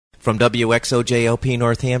From WXOJLP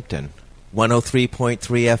Northampton, 103.3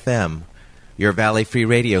 FM, your Valley Free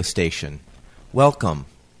radio station. Welcome.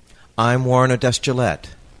 I'm Warren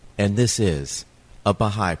Odess-Gillette, and this is A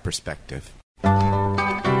Baha'i Perspective.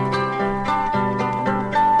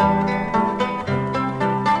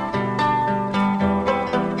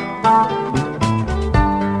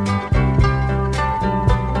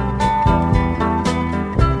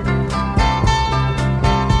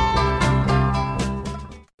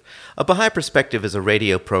 A Baha'i Perspective is a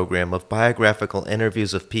radio program of biographical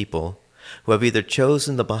interviews of people who have either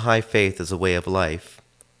chosen the Baha'i faith as a way of life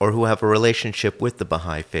or who have a relationship with the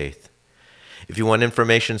Baha'i faith. If you want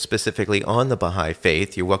information specifically on the Baha'i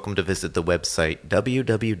faith, you're welcome to visit the website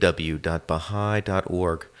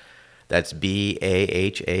www.baha'i.org. That's BAHAI.org.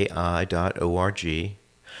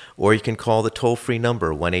 Or you can call the toll-free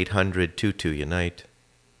number 1-800-22-UNITE.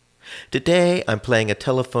 Today, I'm playing a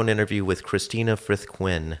telephone interview with Christina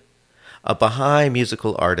Quinn, a Baha'i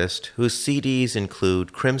musical artist whose CDs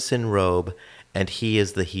include Crimson Robe and He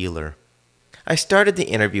is the Healer. I started the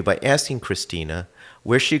interview by asking Christina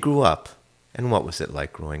where she grew up and what was it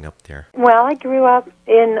like growing up there. Well, I grew up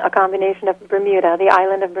in a combination of Bermuda, the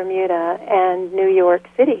island of Bermuda, and New York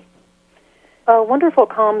City. A wonderful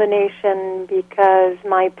combination because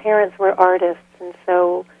my parents were artists, and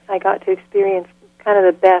so I got to experience kind of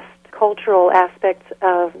the best cultural aspects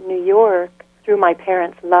of New York through my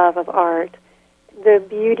parents' love of art. The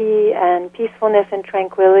beauty and peacefulness and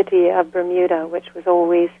tranquility of Bermuda, which was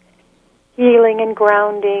always healing and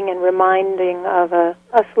grounding and reminding of a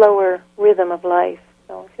slower rhythm of life.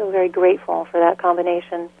 So I feel very grateful for that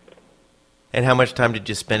combination. And how much time did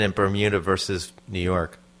you spend in Bermuda versus New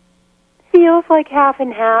York? Feels like half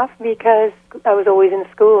and half because I was always in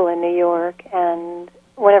school in New York, and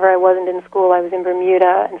whenever I wasn't in school, I was in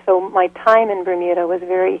Bermuda, and so my time in Bermuda was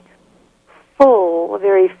very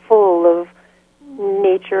full of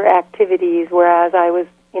nature activities, whereas I was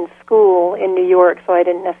in school in New York, so I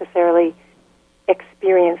didn't necessarily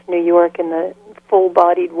experience New York in the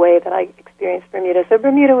full-bodied way that I experienced Bermuda. So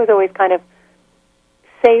Bermuda was always kind of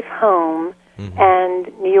safe home, and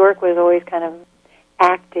New York was always kind of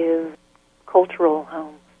active, cultural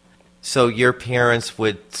home. So your parents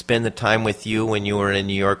would spend the time with you when you were in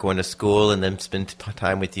New York going to school and then spend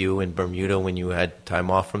time with you in Bermuda when you had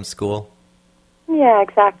time off from school? Yeah,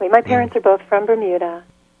 exactly. My parents are both from Bermuda.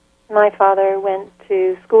 My father went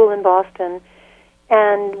to school in Boston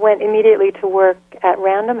and went immediately to work at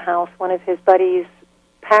Random House. One of his buddies'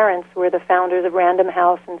 parents were the founders of Random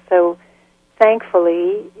House, and so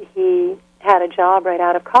thankfully he had a job right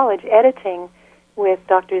out of college editing with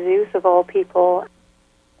Dr. Seuss, of all people.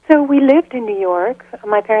 So we lived in New York.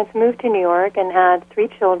 My parents moved to New York and had 3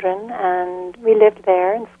 children, and we lived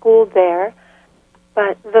there and schooled there.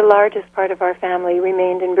 But the largest part of our family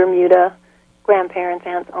remained in Bermuda, grandparents,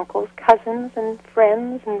 aunts, uncles, cousins, and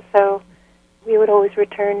friends, and so we would always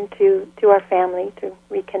return to our family to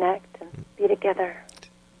reconnect and be together.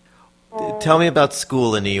 Tell me about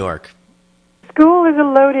school in New York. School is a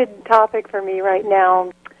loaded topic for me right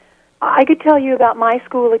now. I could tell you about my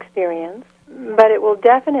school experience, but it will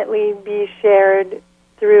definitely be shared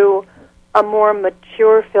through a more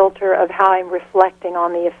mature filter of how I'm reflecting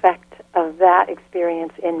on the effect of that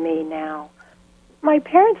experience in me now. My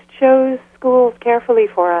parents chose schools carefully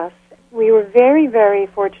for us. We were very, very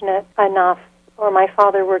fortunate enough, or my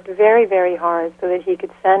father worked very, very hard so that he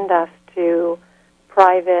could send us to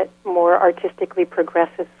private, more artistically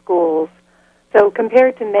progressive schools. So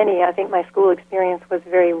compared to many, I think my school experience was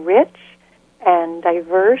very rich and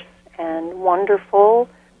diverse and wonderful,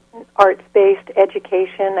 arts-based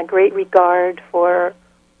education, a great regard for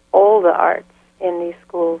all the arts in these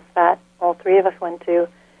schools that all 3 of us went to.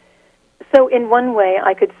 So in one way,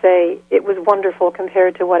 I could say it was wonderful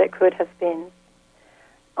compared to what it could have been.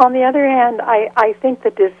 On the other hand, I think the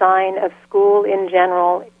design of school in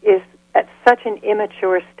general is at such an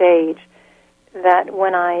immature stage that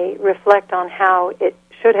when I reflect on how it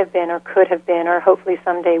should have been or could have been or hopefully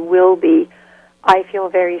someday will be, I feel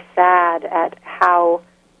very sad at how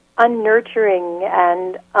unnurturing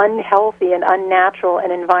and unhealthy and unnatural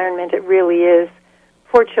an environment it really is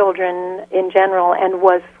for children in general, and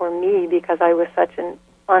was for me because I was such an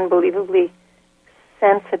unbelievably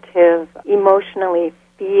sensitive, emotionally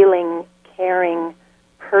feeling, caring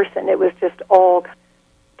person. It was just all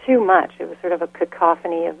too much. It was sort of a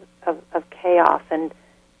cacophony of chaos and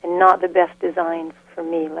not the best design for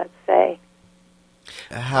me, let's say.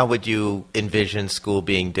 How would you envision school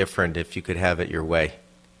being different if you could have it your way?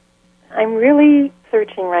 I'm really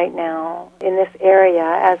searching right now in this area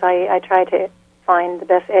as I try to find the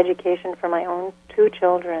best education for my own 2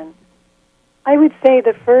 children. I would say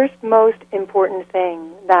the first most important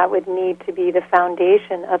thing that would need to be the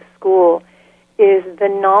foundation of school is the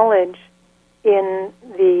knowledge in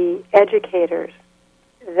the educators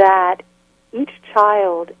that each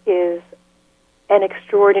child is an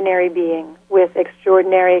extraordinary being with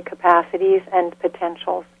extraordinary capacities and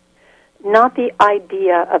potentials. Not the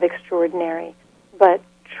idea of extraordinary, but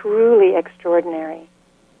truly extraordinary.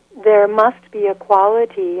 There must be a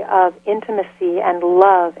quality of intimacy and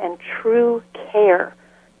love and true care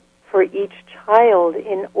for each child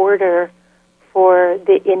in order for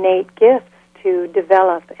the innate gifts to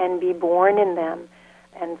develop and be born in them,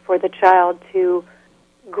 and for the child to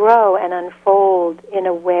grow and unfold in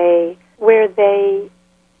a way where they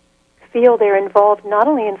feel they're involved not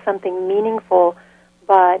only in something meaningful,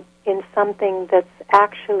 but in something that's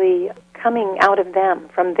actually coming out of them,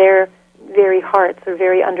 from their very hearts or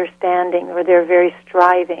very understanding or their very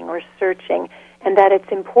striving or searching, and that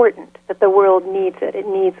it's important, that the world needs it. It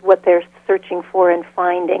needs what they're searching for and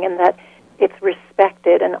finding, and that it's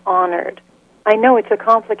respected and honored. I know it's a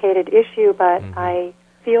complicated issue, but I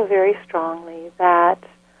feel very strongly that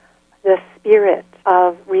the spirit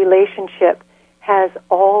of relationship has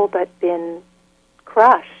all but been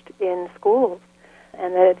crushed in schools,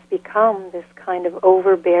 and that it's become this kind of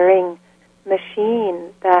overbearing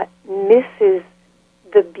machine that misses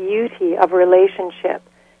the beauty of relationship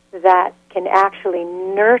that can actually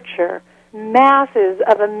nurture masses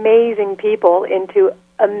of amazing people into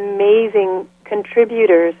amazing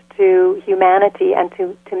contributors to humanity and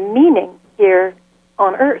to meaning here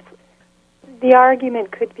on Earth. The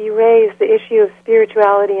argument could be raised, the issue of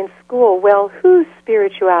spirituality in school. Well, whose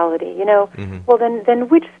spirituality? Well, then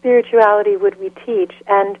which spirituality would we teach?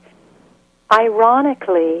 And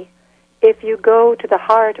ironically, if you go to the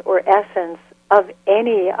heart or essence of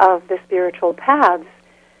any of the spiritual paths,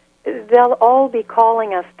 they'll all be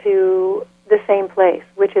calling us to the same place,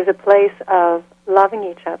 which is a place of loving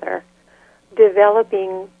each other,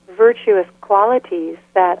 developing virtuous qualities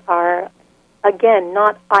that are, again,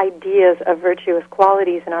 not ideas of virtuous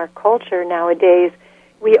qualities in our culture nowadays.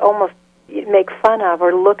 We almost make fun of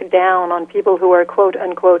or look down on people who are,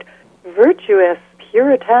 quote-unquote, virtuous,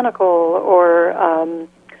 puritanical, or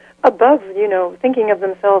above, thinking of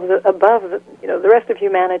themselves above, the rest of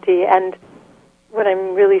humanity. And what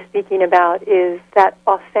I'm really speaking about is that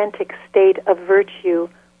authentic state of virtue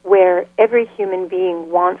where every human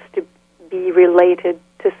being wants to be related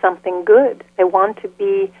to something good. They want to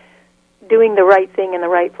be doing the right thing in the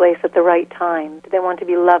right place at the right time. They want to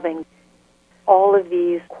be loving. All of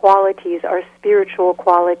these qualities are spiritual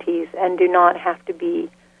qualities and do not have to be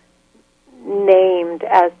named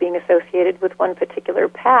as being associated with one particular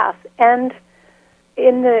path. And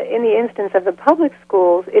in the instance of the public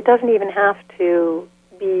schools, it doesn't even have to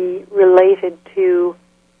be related to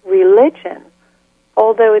religion.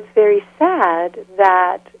 Although it's very sad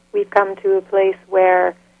that we've come to a place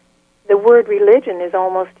where the word religion is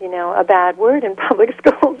almost, a bad word in public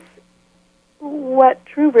schools. What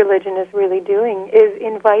true religion is really doing is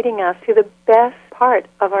inviting us to the best part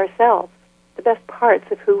of ourselves, the best parts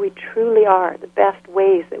of who we truly are, the best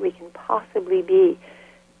ways that we can possibly be.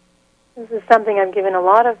 This is something I've given a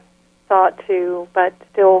lot of thought to, but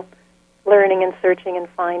still learning and searching and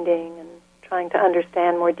finding and trying to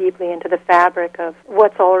understand more deeply into the fabric of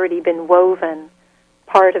what's already been woven,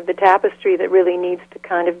 part of the tapestry that really needs to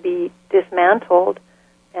kind of be dismantled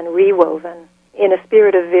and rewoven in a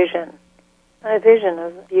spirit of vision, a vision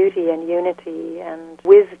of beauty and unity and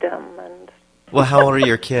wisdom. And well, how old are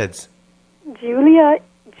your kids? Julia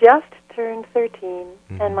just turned 13,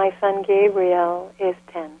 and my son Gabriel is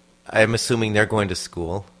 10. I'm assuming they're going to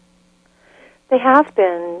school. They have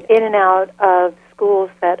been in and out of schools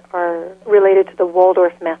that are related to the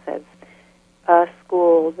Waldorf methods, a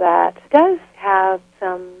school that does have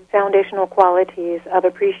some foundational qualities of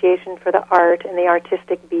appreciation for the art and the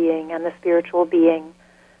artistic being and the spiritual being.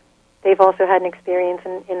 They've also had an experience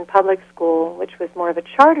in public school, which was more of a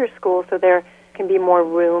charter school, so there can be more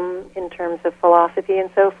room in terms of philosophy and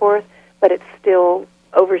so forth, but it's still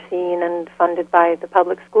overseen and funded by the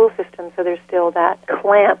public school system, so there's still that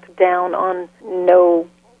clamp down on no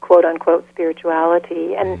quote-unquote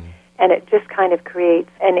spirituality, and it just kind of creates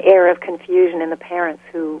an air of confusion in the parents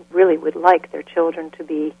who really would like their children to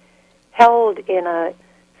be held in a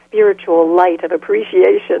spiritual light of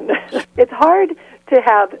appreciation. It's hard to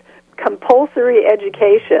have compulsory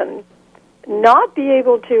education, not be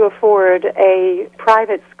able to afford a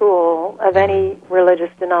private school of any religious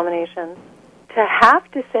denomination, to have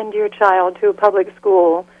to send your child to a public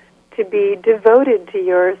school to be devoted to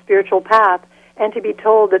your spiritual path, and to be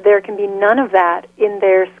told that there can be none of that in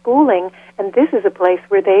their schooling, and this is a place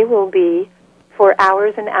where they will be for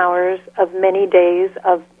hours and hours of many days,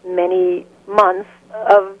 of many months,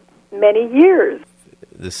 of many years.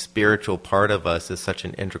 The spiritual part of us is such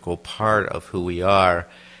an integral part of who we are,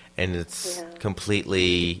 and it's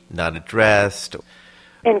completely not addressed.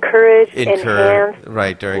 Encouraged, enhanced,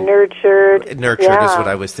 right, nurtured. Nurtured is what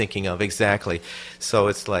I was thinking of, exactly. So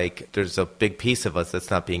it's like there's a big piece of us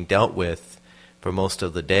that's not being dealt with for most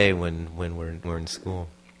of the day when we're in school.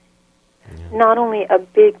 Yeah. Not only a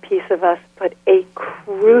big piece of us, but a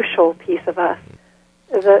crucial piece of us.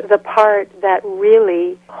 The part that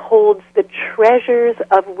really holds the treasures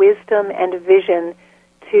of wisdom and vision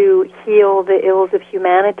to heal the ills of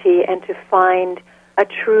humanity and to find a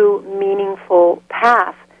true, meaningful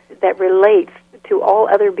path that relates to all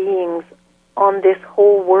other beings on this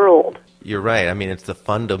whole world. You're right. I mean, it's the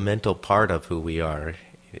fundamental part of who we are,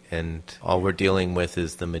 and all we're dealing with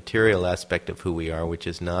is the material aspect of who we are, which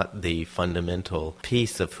is not the fundamental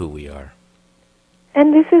piece of who we are.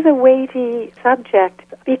 And this is a weighty subject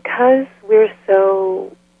because we're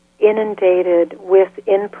so inundated with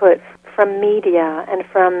input from media and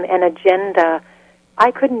from an agenda.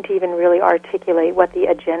 I couldn't even really articulate what the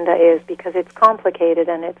agenda is because it's complicated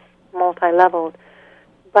and it's multi-leveled.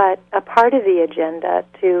 But a part of the agenda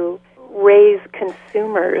to raise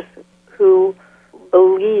consumers who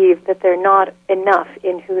believe that they're not enough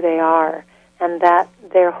in who they are and that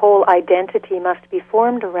their whole identity must be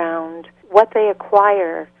formed around what they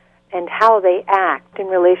acquire and how they act in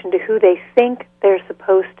relation to who they think they're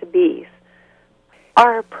supposed to be.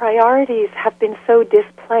 Our priorities have been so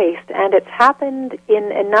displaced, and it's happened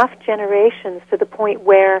in enough generations to the point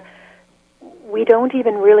where we don't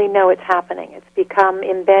even really know it's happening. It's become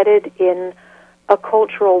embedded in a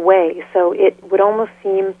cultural way, so it would almost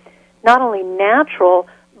seem not only natural,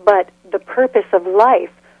 but the purpose of life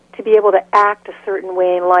to be able to act a certain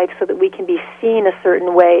way in life so that we can be seen a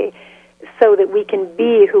certain way, so that we can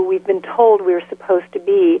be who we've been told we're supposed to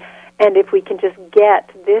be. And if we can just get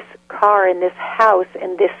this car and this house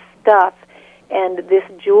and this stuff and this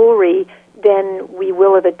jewelry, then we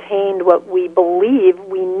will have attained what we believe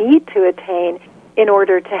we need to attain in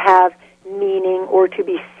order to have meaning or to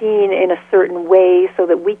be seen in a certain way so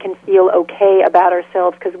that we can feel okay about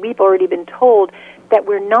ourselves, because we've already been told that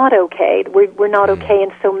we're not okay. We're not okay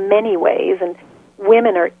in so many ways, and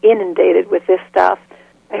women are inundated with this stuff.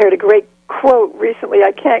 I heard a great quote recently.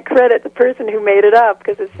 I can't credit the person who made it up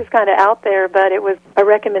because it's just kind of out there, but it was a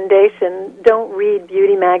recommendation. Don't read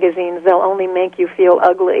beauty magazines. They'll only make you feel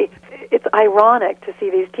ugly. It's ironic to see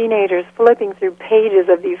these teenagers flipping through pages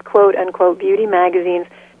of these quote-unquote beauty magazines,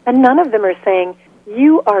 and none of them are saying,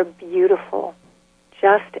 you are beautiful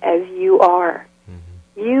just as you are.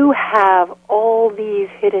 Mm-hmm. You have all these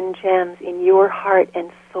hidden gems in your heart and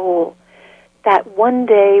soul that one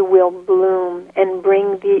day will bloom and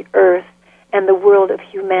bring the earth and the world of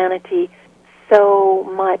humanity so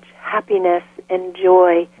much happiness and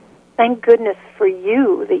joy. Thank goodness for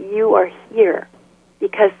you that you are here,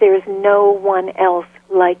 because there's no one else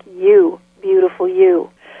like you, beautiful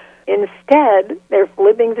you. Instead, they're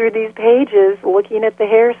flipping through these pages, looking at the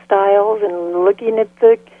hairstyles and looking at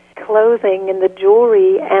the clothing and the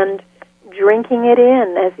jewelry and drinking it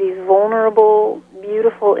in as these vulnerable,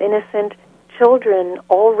 beautiful, innocent children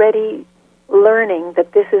already learning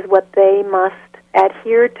that this is what they must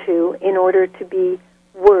adhere to in order to be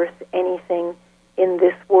worth anything in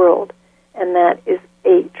this world. And that is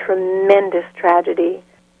a tremendous tragedy.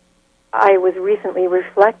 I was recently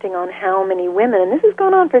reflecting on how many women, and this has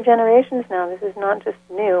gone on for generations now, this is not just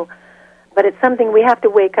new, but it's something we have to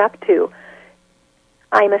wake up to.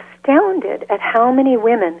 I'm astounded at how many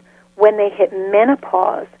women, when they hit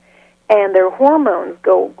menopause and their hormones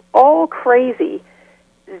go all crazy,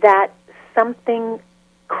 that something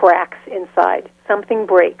cracks inside, something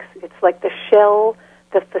breaks. It's like the shell,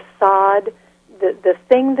 the facade, the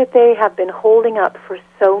thing that they have been holding up for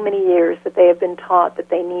so many years, that they have been taught that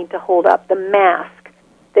they need to hold up, the mask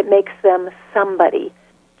that makes them somebody,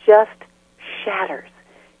 just shatters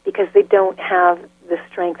because they don't have the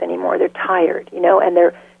strength anymore. They're tired, and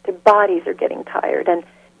their bodies are getting tired. And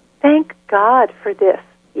thank God for this,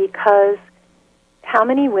 because how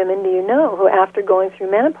many women do you know who, after going through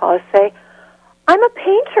menopause, say, I'm a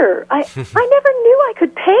painter. I never knew I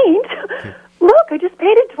could paint. Look, I just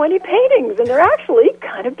painted 20 paintings, and they're actually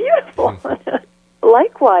kind of beautiful.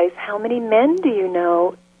 Likewise, how many men do you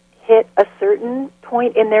know hit a certain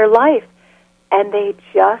point in their life, and they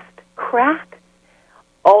just crack?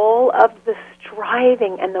 All of the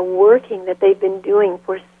striving and the working that they've been doing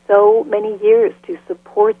for so many years to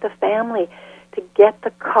support the family, to get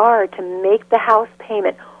the car, to make the house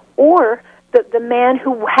payment, or the man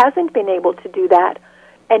who hasn't been able to do that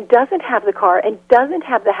and doesn't have the car and doesn't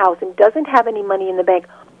have the house and doesn't have any money in the bank,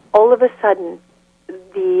 all of a sudden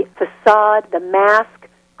the facade, the mask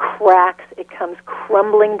cracks. It comes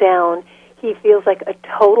crumbling down. He feels like a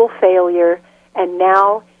total failure, and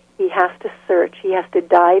now he has to search. He has to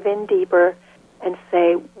dive in deeper and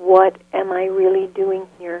say, what am I really doing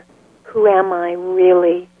here? Who am I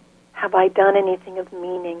really? Have I done anything of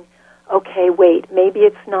meaning? Okay, wait, maybe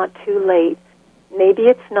it's not too late. Maybe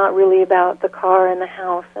it's not really about the car and the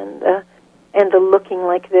house and the looking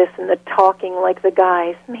like this and the talking like the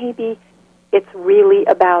guys. Maybe it's really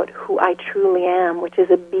about who I truly am, which is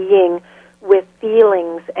a being with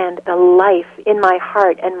feelings and a life in my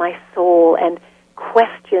heart and my soul and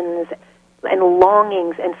questions and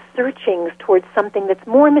longings and searchings towards something that's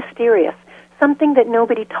more mysterious, something that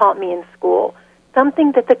nobody taught me in school,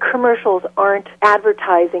 something that the commercials aren't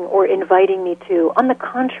advertising or inviting me to. On the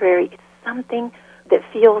contrary, it's something that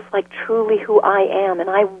feels like truly who I am, and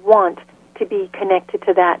I want to be connected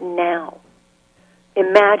to that now.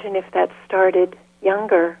 Imagine if that started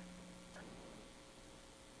younger.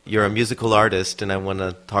 You're a musical artist, and I want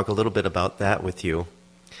to talk a little bit about that with you.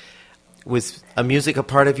 Was music a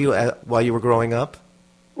part of you while you were growing up?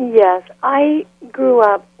 Yes, I grew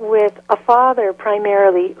up with a father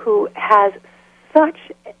primarily who has such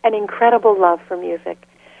an incredible love for music.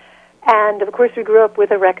 And, of course, we grew up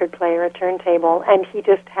with a record player, a turntable, and he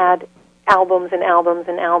just had albums and albums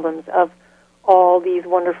and albums of all these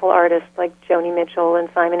wonderful artists like Joni Mitchell and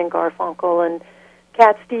Simon and Garfunkel and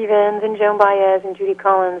Cat Stevens and Joan Baez and Judy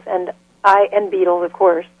Collins and Beatles, of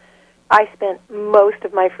course. I spent most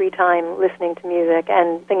of my free time listening to music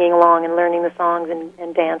and singing along and learning the songs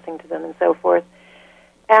and dancing to them and so forth.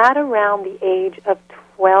 At around the age of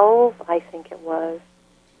 12, I think it was,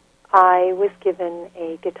 I was given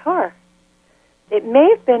a guitar. It may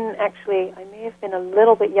have been, actually, I may have been a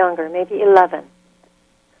little bit younger, maybe 11.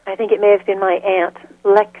 I think it may have been my aunt,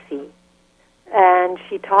 Lexi, and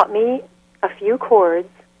she taught me a few chords,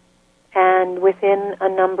 and within a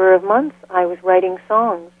number of months, I was writing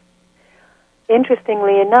songs.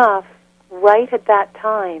 Interestingly enough, right at that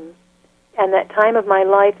time, and that time of my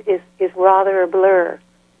life is rather a blur,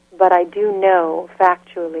 but I do know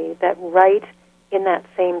factually that right in that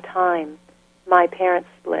same time, my parents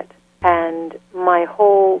split, and my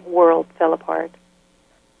whole world fell apart.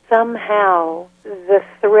 Somehow, the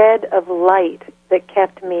thread of light that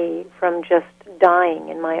kept me from just dying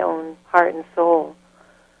in my own heart and soul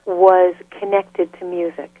was connected to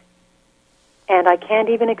music. And I can't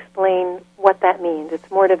even explain what that means.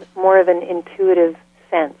 It's more of an intuitive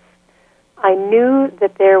sense. I knew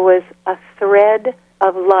that there was a thread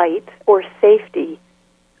of light or safety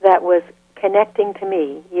that was connecting to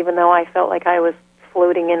me, even though I felt like I was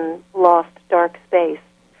floating in lost, dark space.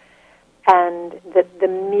 And that the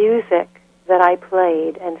music that I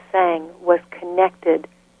played and sang was connected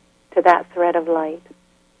to that thread of light.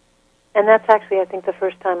 And that's actually, I think, the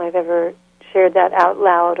first time I've ever shared that out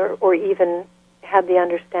loud or even had the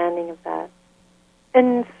understanding of that.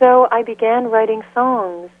 And so I began writing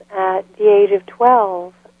songs at the age of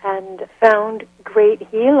 12 and found great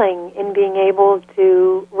healing in being able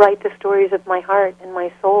to write the stories of my heart and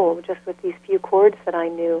my soul just with these few chords that I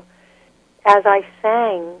knew. As I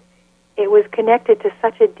sang, it was connected to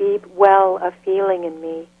such a deep well of feeling in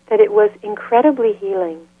me that it was incredibly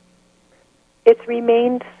healing. It's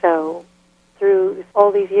remained so through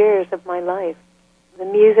all these years of my life. The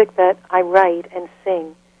music that I write and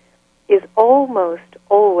sing is almost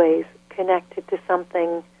always connected to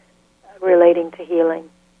something relating to healing.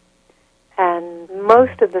 And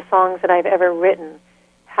most of the songs that I've ever written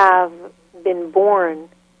have been born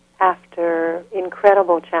after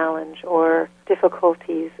incredible challenge or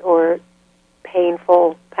difficulties or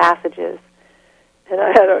painful passages. And I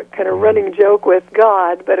had a kind of running joke with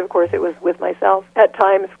God, but of course it was with myself. At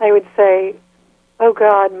times I would say, oh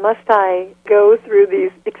God, must I go through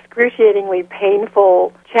these excruciatingly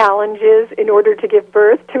painful challenges in order to give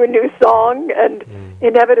birth to a new song? And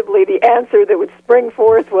inevitably the answer that would spring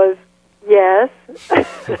forth was yes.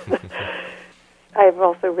 I've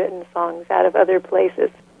also written songs out of other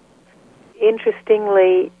places.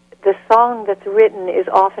 Interestingly, the song that's written is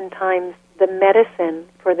oftentimes the medicine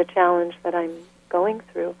for the challenge that I'm going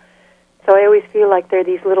through. So I always feel like they're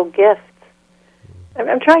these little gifts.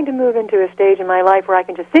 I'm trying to move into a stage in my life where I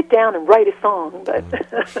can just sit down and write a song, but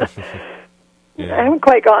I haven't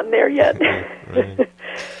quite gotten there yet. Right.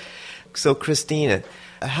 So, Christina,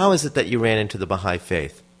 how is it that you ran into the Baha'i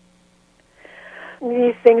faith?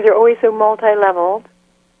 These things are always so multi-leveled.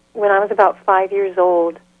 When I was about 5 years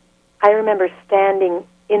old, I remember standing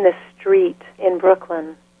in the street in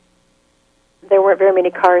Brooklyn, there weren't very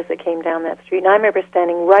many cars that came down that street. And I remember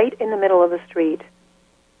standing right in the middle of the street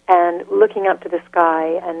and looking up to the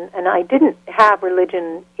sky. And I didn't have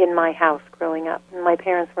religion in my house growing up. My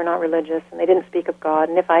parents were not religious, and they didn't speak of God.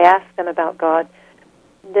 And if I asked them about God,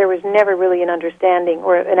 there was never really an understanding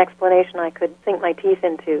or an explanation I could sink my teeth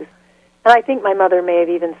into. And I think my mother may have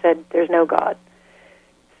even said, there's no God.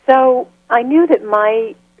 So I knew that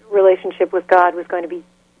my relationship with God was going to be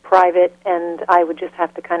private, and I would just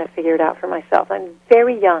have to kind of figure it out for myself. I'm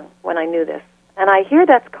very young when I knew this, and I hear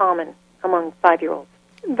that's common among 5-year-olds.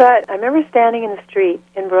 But I remember standing in the street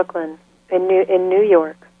in Brooklyn, in New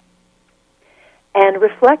York, and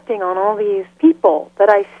reflecting on all these people that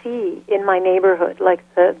I see in my neighborhood, like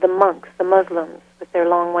the monks, the Muslims, with their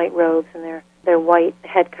long white robes and their white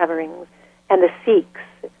head coverings, and the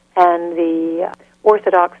Sikhs, and the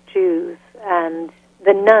Orthodox Jews, and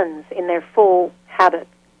the nuns in their full habits,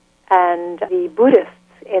 and the Buddhists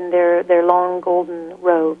in their long golden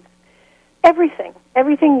robes.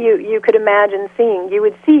 Everything you could imagine seeing, you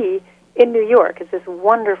would see in New York. It's this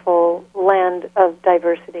wonderful land of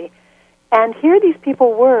diversity. And here these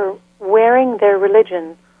people were wearing their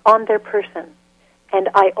religion on their person. And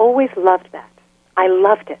I always loved that. I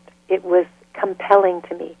loved it. It was compelling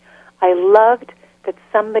to me. I loved that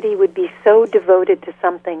somebody would be so devoted to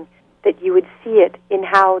something that you would see it in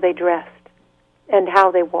how they dressed and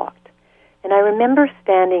how they walked. And I remember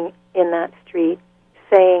standing in that street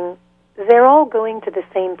saying, they're all going to the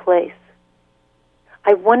same place.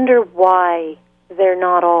 I wonder why they're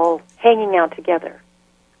not all hanging out together.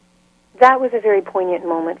 That was a very poignant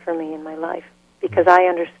moment for me in my life, because I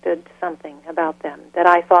understood something about them that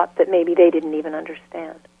I thought that maybe they didn't even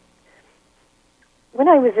understand. When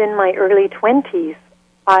I was in my early 20s,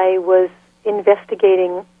 I was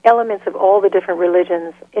investigating elements of all the different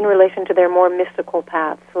religions in relation to their more mystical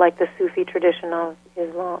paths, like the Sufi tradition of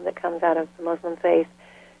Islam that comes out of the Muslim faith,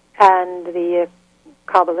 and the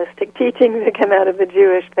Kabbalistic teachings that come out of the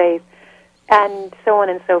Jewish faith, and so on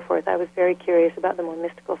and so forth. I was very curious about the more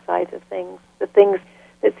mystical sides of things, the things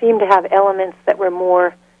that seemed to have elements that were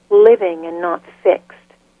more living and not fixed.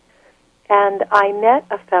 And I met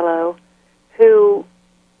a fellow who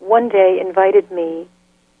one day invited me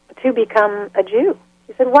to become a Jew.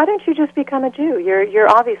 He said, why don't you just become a Jew?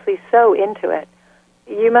 You're obviously so into it.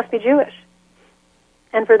 You must be Jewish.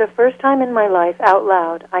 And for the first time in my life, out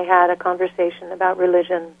loud, I had a conversation about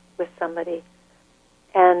religion with somebody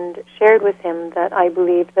and shared with him that I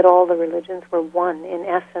believed that all the religions were one in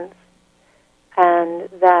essence, and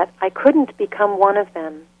that I couldn't become one of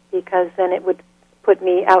them because then it would put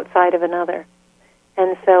me outside of another.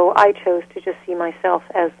 And so I chose to just see myself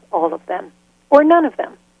as all of them, or none of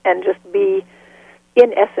them, and just be,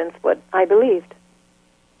 in essence, what I believed.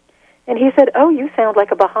 And he said, oh, you sound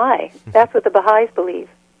like a Baha'i. That's what the Baha'is believe.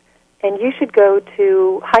 And you should go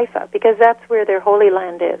to Haifa, because that's where their holy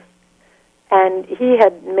land is. And he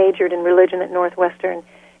had majored in religion at Northwestern,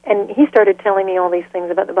 and he started telling me all these things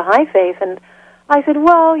about the Baha'i faith, and I said,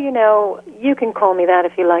 well, you can call me that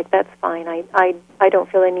if you like. That's fine. I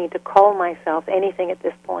don't feel a need to call myself anything at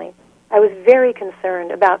this point. I was very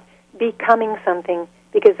concerned about becoming something,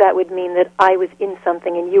 because that would mean that I was in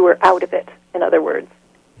something and you were out of it, in other words.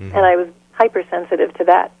 Mm-hmm. And I was hypersensitive to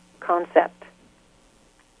that concept.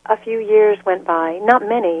 A few years went by, not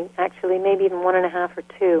many, actually, maybe even 1.5 or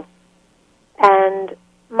 2. And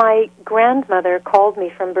my grandmother called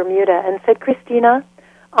me from Bermuda and said, Christina,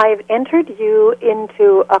 I've entered you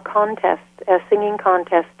into a contest, a singing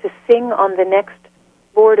contest, to sing on the next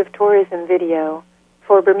Board of Tourism video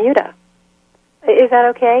for Bermuda. Is that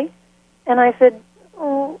okay? And I said,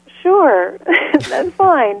 oh, sure, that's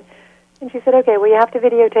fine. And she said, okay, well, you have to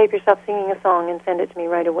videotape yourself singing a song and send it to me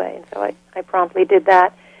right away. And so I promptly did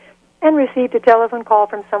that and received a telephone call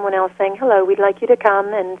from someone else saying, hello, we'd like you to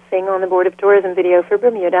come and sing on the Board of Tourism video for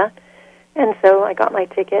Bermuda. And so I got my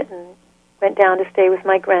ticket and went down to stay with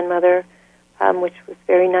my grandmother, which was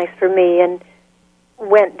very nice for me, and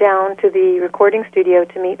went down to the recording studio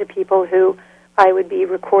to meet the people who I would be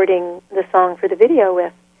recording the song for the video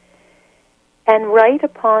with. And right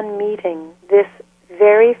upon meeting this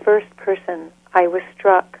very first person, I was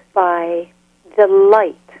struck by the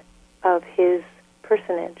light of his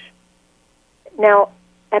personage. Now,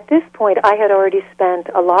 at this point, I had already spent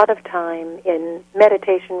a lot of time in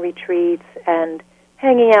meditation retreats and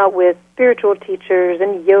hanging out with spiritual teachers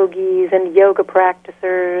and yogis and yoga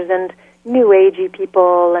practicers and New Agey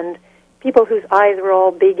people and people whose eyes were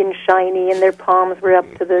all big and shiny and their palms were up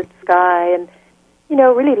to the sky and,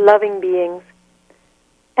 really loving beings.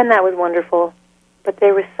 And that was wonderful. But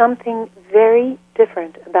there was something very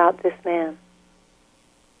different about this man.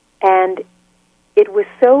 And it was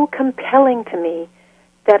so compelling to me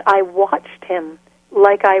that I watched him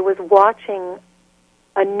like I was watching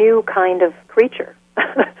a new kind of creature,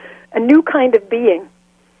 a new kind of being.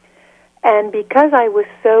 And because I was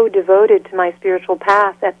so devoted to my spiritual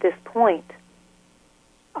path at this point,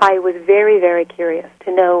 I was very, very curious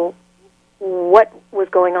to know what was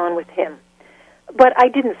going on with him. But I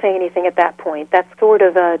didn't say anything at that point. That's sort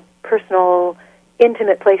of a personal,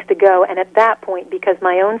 intimate place to go. And at that point, because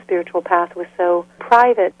my own spiritual path was so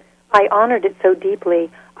private, I honored it so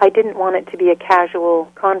deeply, I didn't want it to be a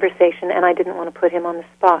casual conversation, and I didn't want to put him on the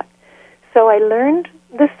spot. So I learned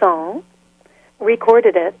the song,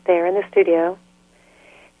 recorded it there in the studio,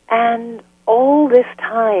 and all this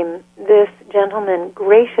time, this gentleman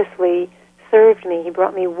graciously served me. He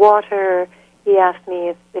brought me water. He asked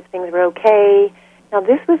me if things were okay. Now,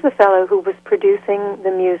 this was the fellow who was producing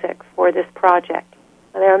the music for this project.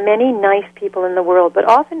 Now, there are many nice people in the world, but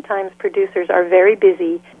oftentimes producers are very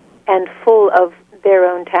busy and full of their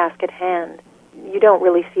own task at hand. You don't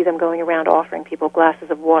really see them going around offering people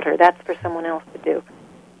glasses of water. That's for someone else to do.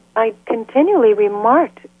 I continually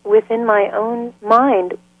remarked within my own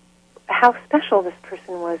mind how special this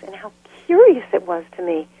person was and how curious it was to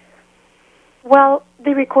me. Well,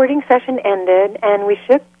 the recording session ended, and we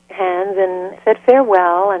shook hands and said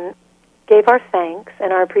farewell and gave our thanks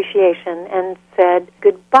and our appreciation and said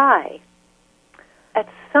goodbye. At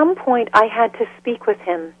some point, I had to speak with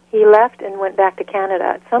him. He left and went back to Canada.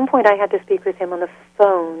 At some point, I had to speak with him on the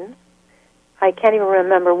phone. I can't even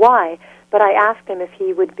remember why, but I asked him if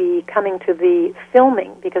he would be coming to the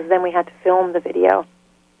filming, because then we had to film the video,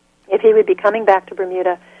 if he would be coming back to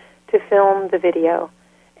Bermuda to film the video.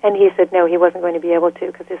 And he said no, he wasn't going to be able to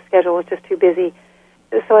because his schedule was just too busy.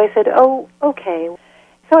 So I said, oh, okay.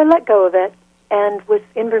 So I let go of it and was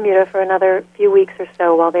in Bermuda for another few weeks or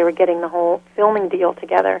so while they were getting the whole filming deal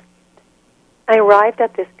together. I arrived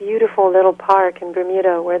at this beautiful little park in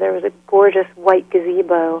Bermuda where there was a gorgeous white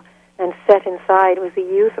gazebo, and set inside was a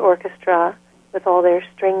youth orchestra with all their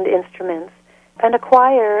stringed instruments, and a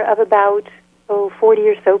choir of about 40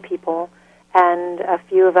 or so people, and a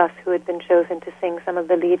few of us who had been chosen to sing some of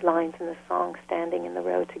the lead lines in the song standing in the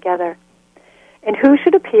row together. And who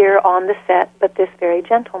should appear on the set but this very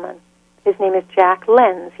gentleman? His name is Jack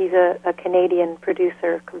Lenz. He's a Canadian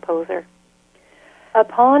producer, composer.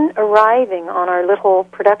 Upon arriving on our little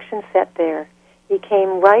production set there, he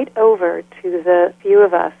came right over to the few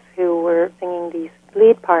of us who were singing these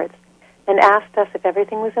lead parts and asked us if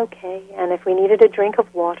everything was okay and if we needed a drink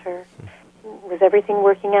of water. Was everything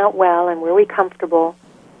working out well, and were we comfortable?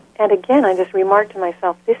 And again, I just remarked to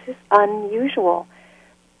myself, this is unusual.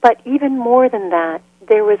 But even more than that,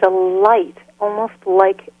 there was a light, almost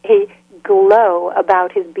like a glow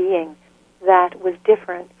about his being that was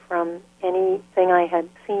different from anything I had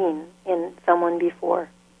seen in someone before.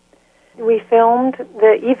 We filmed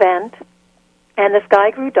the event, and the sky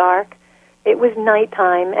grew dark. It was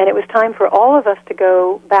nighttime, and it was time for all of us to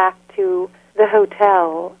go back to the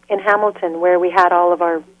hotel in Hamilton where we had all of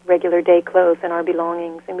our regular day clothes and our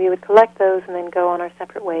belongings, and we would collect those and then go on our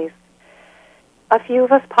separate ways. A few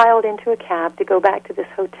of us piled into a cab to go back to this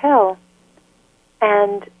hotel,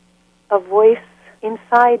 and a voice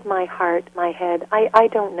inside my heart, my head, I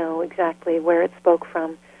don't know exactly where it spoke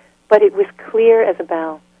from, but it was clear as a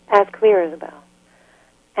bell, as clear as a bell.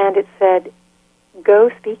 And it said,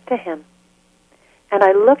 "Go speak to him." And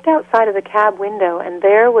I looked outside of the cab window, and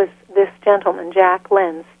there was this gentleman, Jack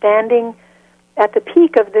Lenz, standing at the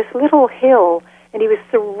peak of this little hill, and he was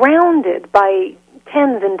surrounded by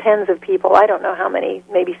tens and tens of people. I don't know how many,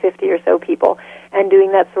 maybe 50 or so people, and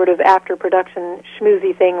doing that sort of after-production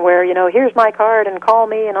schmoozy thing where, here's my card, and call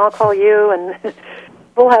me, and I'll call you, and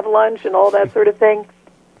we'll have lunch, and all that sort of thing.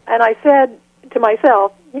 And I said to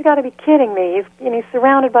myself, you got to be kidding me. He's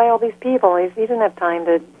surrounded by all these people. He doesn't have time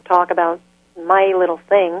to talk about my little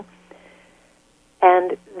thing.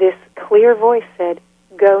 And this clear voice said,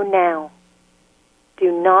 "Go now.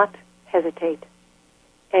 Do not hesitate."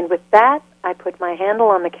 And with that, I put my handle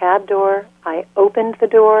on the cab door, I opened the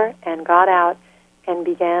door and got out and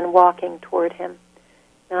began walking toward him.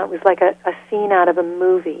 Now, it was like a scene out of a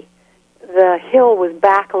movie. The hill was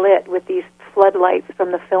backlit with these floodlights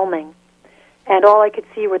from the filming, and all I could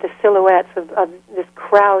see were the silhouettes of this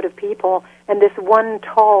crowd of people and this one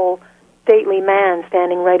tall, stately man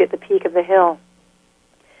standing right at the peak of the hill.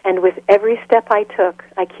 And with every step I took,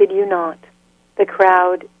 I kid you not, the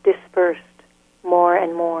crowd dispersed more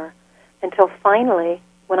and more, until finally,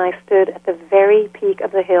 when I stood at the very peak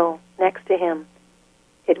of the hill next to him,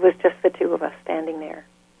 it was just the two of us standing there.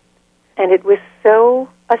 And it was so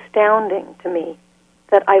astounding to me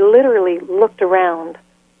that I literally looked around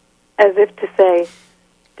as if to say,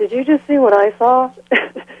 did you just see what I saw?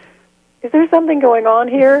 Is there something going on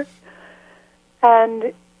here?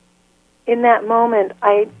 And in that moment,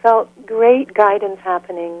 I felt great guidance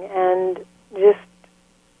happening and just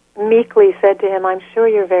meekly said to him, I'm sure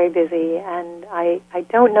you're very busy, and I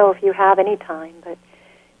don't know if you have any time, but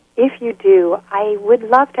if you do, I would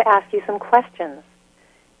love to ask you some questions.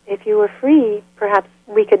 If you were free, perhaps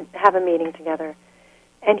we could have a meeting together.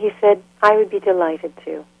 And he said, I would be delighted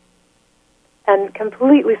to. And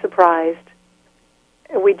completely surprised,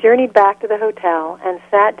 we journeyed back to the hotel and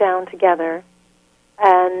sat down together,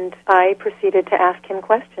 and I proceeded to ask him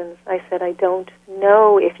questions. I said, I don't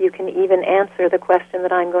know if you can even answer the question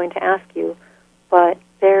that I'm going to ask you, but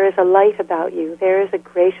there is a light about you. There is a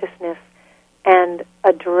graciousness and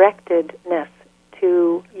a directedness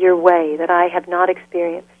to your way that I have not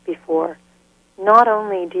experienced before. Not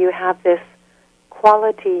only do you have this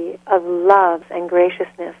quality of love and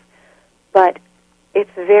graciousness, but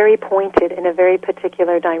it's very pointed in a very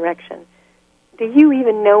particular direction. Do you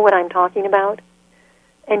even know what I'm talking about?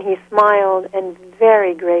 And he smiled and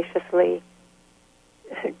very graciously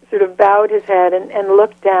sort of bowed his head and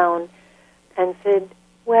looked down and said,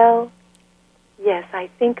 well, yes, I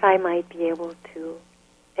think I might be able to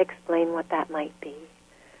explain what that might be.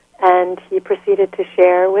 And he proceeded to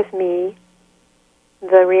share with me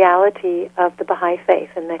the reality of the Baha'i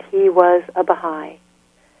faith and that he was a Baha'i.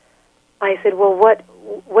 I said, well,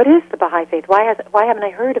 what is the Baha'i faith? Why haven't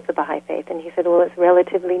I heard of the Baha'i faith? And he said, well, it's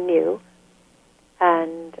relatively new,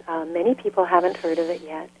 and many people haven't heard of it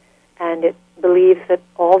yet. And it believes that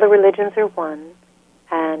all the religions are one,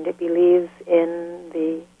 and it believes in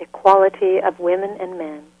the equality of women and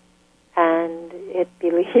men, and it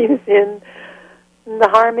believes in the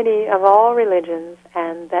harmony of all religions,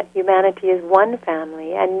 and that humanity is one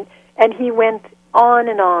family. And he went on,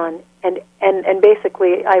 and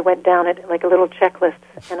basically I went down it like a little checklist,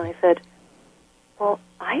 and I said, well,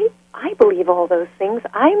 I believe all those things.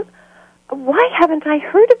 Why haven't I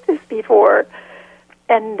heard of this before?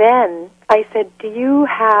 And then I said, do you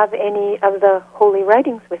have any of the holy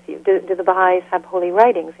writings with you? Do the Baha'is have holy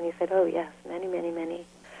writings? And he said, oh, yes, many, many, many.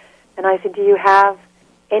 And I said, do you have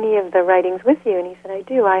any of the writings with you? And he said, I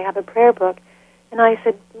do. I have a prayer book. And I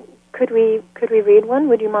said, could we read one?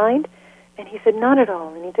 Would you mind? And he said, not at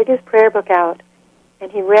all. And he took his prayer book out,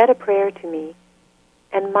 and he read a prayer to me,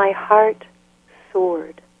 and my heart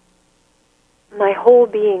soared. My whole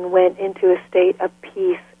being went into a state of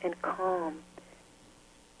peace and calm.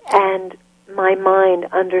 And my mind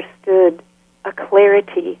understood a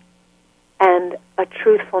clarity and a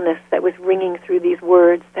truthfulness that was ringing through these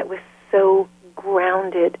words that was so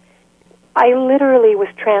grounded. I literally was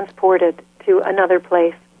transported to another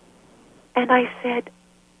place. And I said,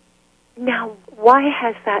 now, why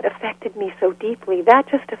has that affected me so deeply? That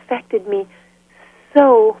just affected me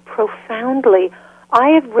so profoundly. I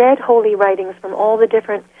have read holy writings from all the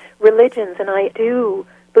different religions, and I do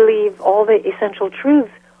believe all the essential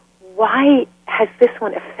truths. Why has this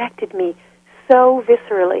one affected me so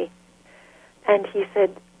viscerally? And he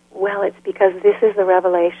said, well, it's because this is the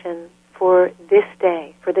revelation for this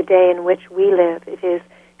day, for the day in which we live. It is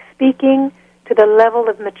speaking to the level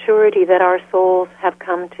of maturity that our souls have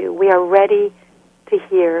come to. We are ready to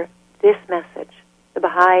hear this message, the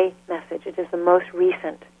Baha'i message. It is the most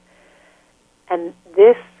recent. And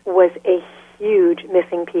this was a huge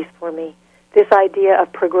missing piece for me, this idea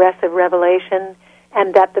of progressive revelation,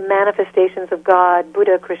 and that the manifestations of God,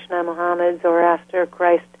 Buddha, Krishna, Muhammad, Zoroaster,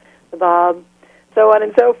 Christ, the Bab, so on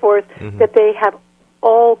and so forth, that they have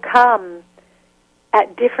all come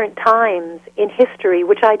at different times in history,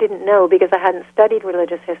 which I didn't know because I hadn't studied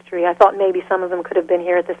religious history. I thought maybe some of them could have been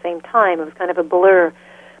here at the same time. It was kind of a blur.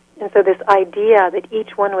 And so this idea that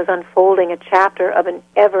each one was unfolding a chapter of an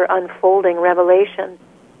ever-unfolding revelation,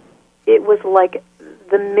 it was like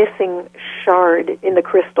the missing shard in the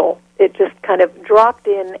crystal. It just kind of dropped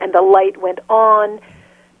in, and the light went on,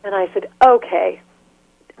 and I said, okay,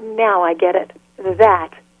 now I get it.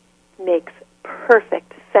 That makes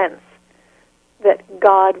perfect sense, that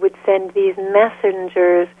God would send these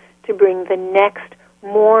messengers to bring the next,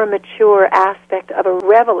 more mature aspect of a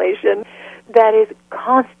revelation that is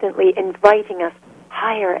constantly inviting us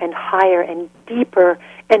higher and higher and deeper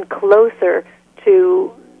and closer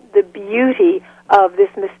to the beauty of this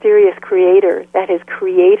mysterious creator that has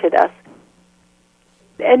created us.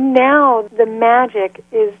 And now the magic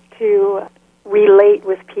is to relate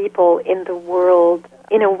with people in the world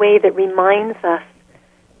in a way that reminds us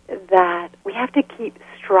that we have to keep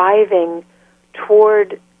striving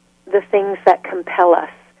toward the things that compel us.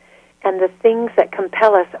 And the things that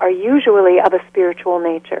compel us are usually of a spiritual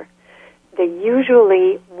nature. they're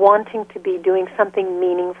usually wanting to be doing something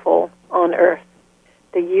meaningful on earth.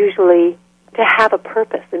 They're usually to have a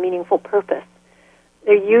purpose, a meaningful purpose.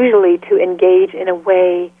 They're usually to engage in a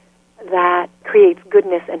way that creates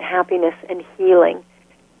goodness and happiness and healing.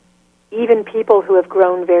 Even people who have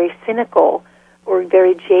grown very cynical or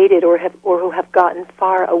very jaded or who have gotten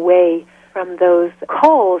far away from those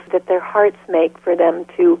calls that their hearts make for them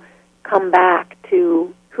to come back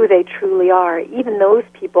to who they truly are. Even those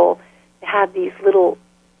people have these little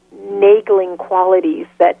nagging qualities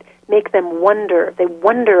that make them wonder. They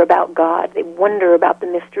wonder about God. They wonder about the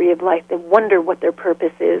mystery of life. They wonder what their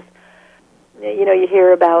purpose is. You know, you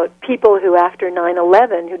hear about people who, after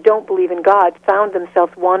 9/11, who don't believe in God, found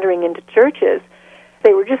themselves wandering into churches.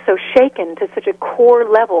 They were just so shaken to such a core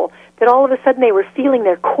level that all of a sudden they were feeling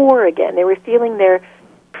their core again. They were feeling their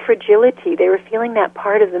fragility. They were feeling that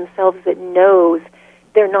part of themselves that knows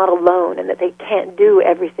they're not alone and that they can't do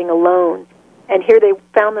everything alone. And here they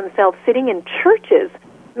found themselves sitting in churches,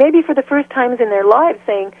 maybe for the first times in their lives,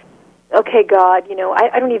 saying, okay, God, you know,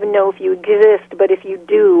 I don't even know if you exist, but if you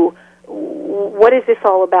do, what is this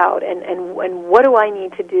all about? And what do I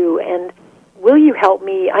need to do? And will you help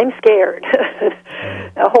me? I'm scared.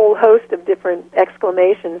 A whole host of different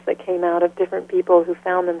exclamations that came out of different people who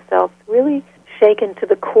found themselves really shaken to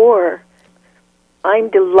the core. I'm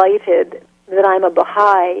delighted that I'm a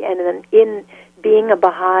Baha'i, and in being a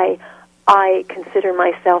Baha'i, I consider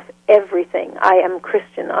myself everything. I am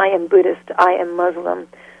Christian, I am Buddhist, I am Muslim,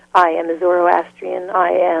 I am a Zoroastrian, I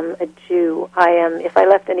am a Jew, I am, if I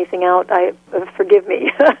left anything out, forgive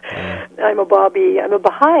me. I'm a Babi, I'm a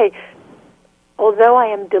Baha'i. Although I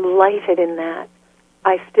am delighted in that,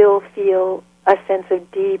 I still feel a sense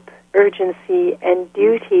of deep urgency and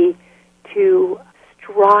duty to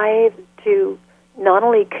strive to not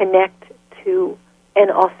only connect to an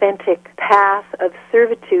authentic path of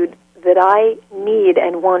servitude that I need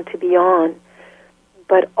and want to be on,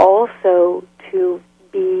 but also to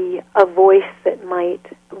be a voice that might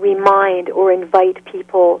remind or invite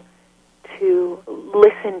people to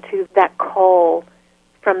listen to that call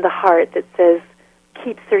from the heart that says,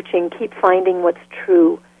 keep searching, keep finding what's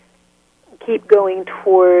true, keep going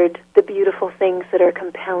toward the beautiful things that are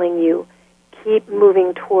compelling you, keep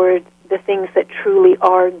moving toward the things that truly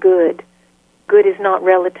are good. Good is not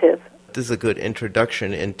relative. This is a good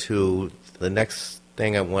introduction into the next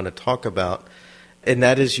thing I want to talk about, and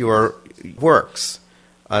that is your works.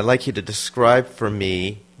 I'd like you to describe for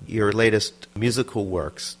me your latest musical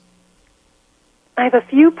works. I have a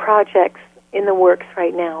few projects in the works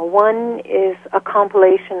right now. One is a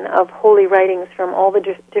compilation of holy writings from all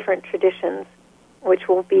the different traditions, which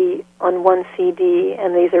will be on one CD,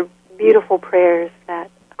 and these are beautiful prayers that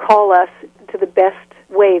call us to the best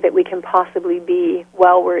way that we can possibly be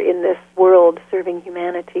while we're in this world serving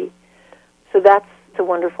humanity. So that's a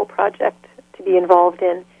wonderful project to be involved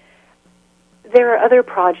in. There are other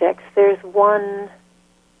projects. There's one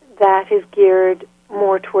that is geared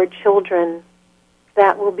more toward children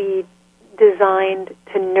that will be designed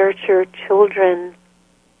to nurture children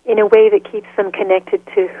in a way that keeps them connected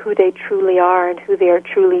to who they truly are and who they are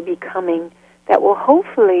truly becoming, that will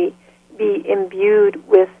hopefully be imbued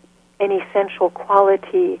with an essential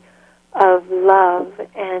quality of love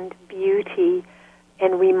and beauty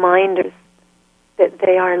and reminders that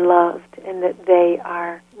they are loved and that they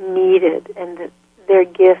are needed and that their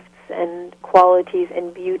gifts and qualities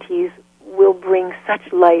and beauties will bring such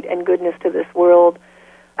light and goodness to this world.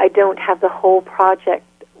 I don't have the whole project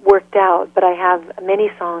worked out, but I have many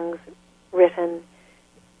songs written.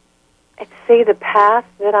 I'd say the path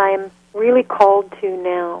that I'm really called to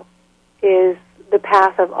now is the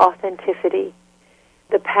path of authenticity,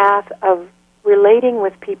 the path of relating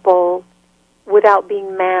with people without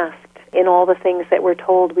being masked in all the things that we're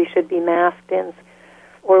told we should be masked in.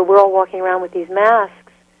 Or we're all walking around with these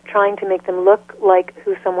masks, trying to make them look like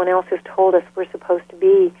who someone else has told us we're supposed to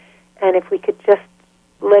be. And if we could just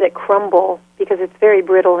let it crumble, because it's very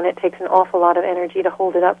brittle and it takes an awful lot of energy to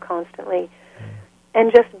hold it up constantly,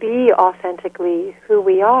 and just be authentically who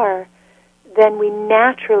we are, then we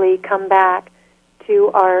naturally come back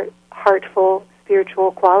to our heartful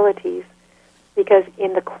spiritual qualities, because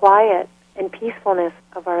in the quiet and peacefulness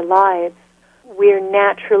of our lives, we're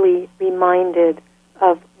naturally reminded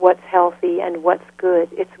of what's healthy and what's good.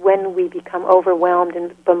 It's when we become overwhelmed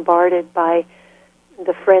and bombarded by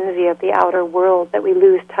the frenzy of the outer world that we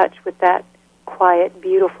lose touch with that quiet,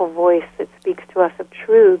 beautiful voice that speaks to us of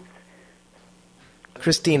truths.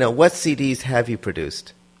 Christina, what CDs have you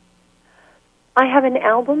produced? I have an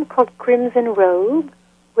album called Crimson Robe,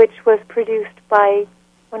 which was produced by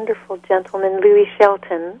wonderful gentleman Louis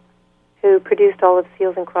Shelton, who produced all of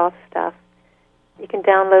Seals and Crofts' stuff. You can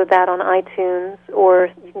download that on iTunes, or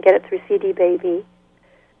you can get it through CD Baby.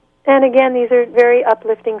 And again, these are very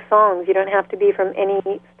uplifting songs. You don't have to be from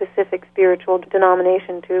any specific spiritual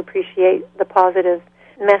denomination to appreciate the positive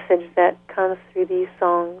message that comes through these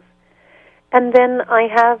songs. And then I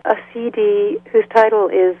have a CD whose title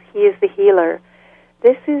is He is the Healer.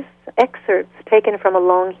 This is excerpts taken from a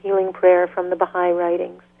long healing prayer from the Bahá'í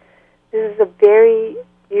writings. This is a very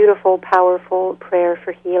beautiful, powerful prayer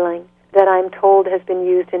for healing that I'm told has been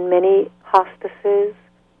used in many hospices,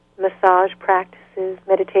 massage practices,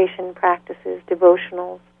 meditation practices,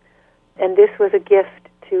 devotionals. And this was a gift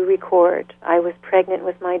to record. I was pregnant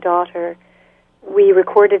with my daughter. We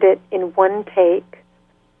recorded it in one take,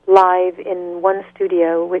 live in one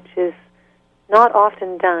studio, which is not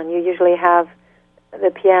often done. You usually have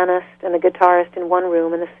the pianist and the guitarist in one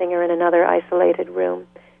room and the singer in another isolated room.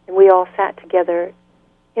 And we all sat together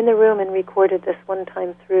in the room and recorded this one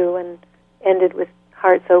time through and ended with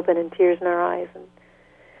hearts open and tears in our eyes. And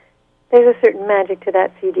there's a certain magic to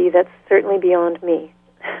that CD that's certainly beyond me.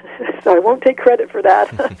 So I won't take credit for that.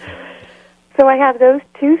 So I have those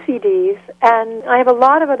two CDs, and I have a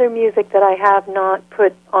lot of other music that I have not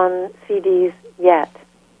put on CDs yet.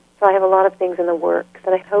 So I have a lot of things in the works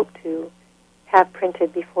that I hope to have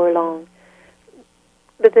printed before long.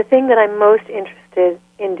 But the thing that I'm most interested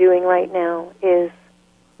in doing right now is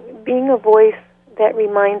being a voice that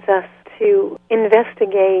reminds us to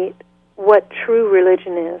investigate what true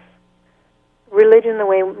religion is. Religion, the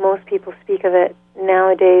way most people speak of it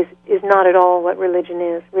nowadays, is not at all what religion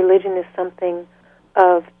is. Religion is something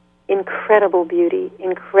of incredible beauty,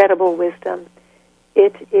 incredible wisdom.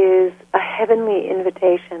 It is a heavenly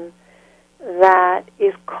invitation that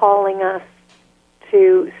is calling us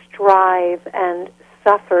to strive and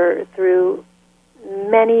suffer through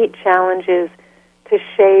many challenges to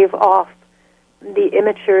shave off the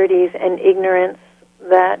immaturities and ignorance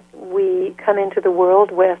that we come into the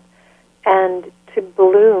world with, and to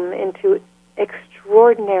bloom into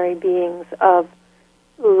extraordinary beings of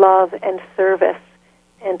love and service,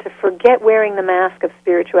 and to forget wearing the mask of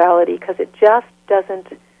spirituality, because it just doesn't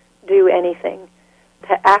do anything.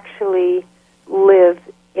 To actually live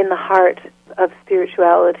in the heart of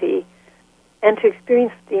spirituality and to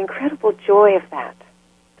experience the incredible joy of that.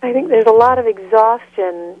 I think there's a lot of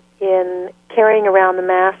exhaustion in carrying around the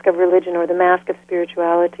mask of religion or the mask of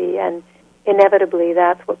spirituality, and inevitably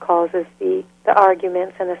that's what causes the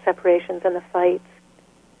arguments and the separations and the fights.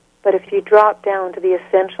 But if you drop down to the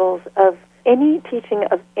essentials of any teaching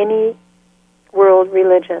of any world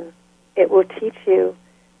religion, it will teach you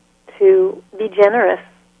to be generous.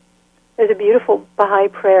 There's a beautiful Baha'i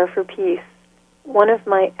prayer for peace. One of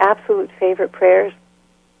my absolute favorite prayers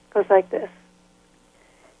goes like this: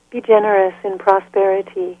 be generous in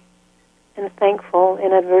prosperity and thankful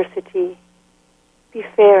in adversity. Be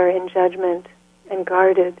fair in judgment and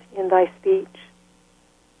guarded in thy speech.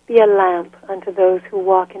 Be a lamp unto those who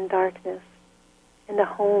walk in darkness, and a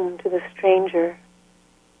home to the stranger.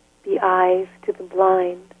 Be eyes to the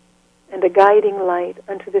blind, and a guiding light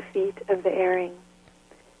unto the feet of the erring.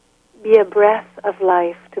 Be a breath of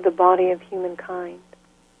life to the body of humankind,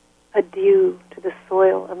 a dew to the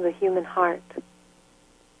soil of the human heart,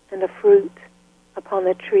 and a fruit upon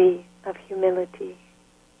the tree of humility.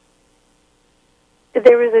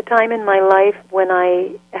 There was a time in my life when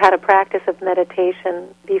I had a practice of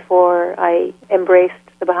meditation before I embraced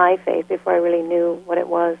the Baha'i faith, before I really knew what it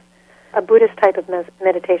was. A Buddhist type of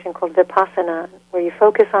meditation called Vipassana, where you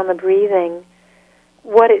focus on the breathing.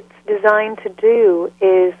 What it's designed to do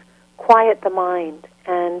is quiet the mind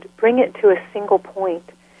and bring it to a single point.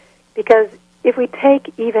 Because if we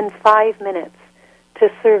take even 5 minutes to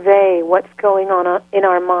survey what's going on in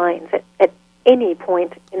our minds at any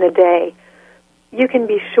point in the day, you can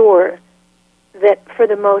be sure that for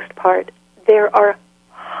the most part there are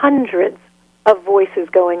hundreds of voices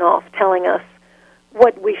going off telling us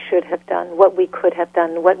what we should have done, what we could have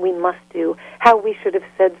done, what we must do, how we should have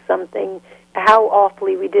said something, how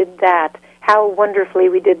awfully we did that, how wonderfully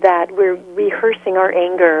we did that. We're rehearsing our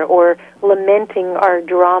anger or lamenting our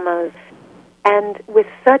dramas. And with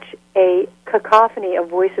such a cacophony of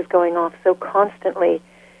voices going off so constantly,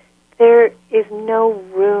 there is no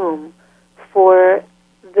room for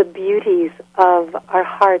the beauties of our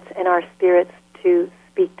hearts and our spirits to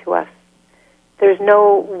speak to us. There's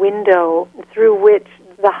no window through which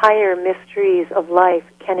the higher mysteries of life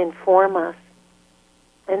can inform us.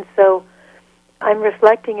 And so I'm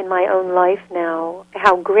reflecting in my own life now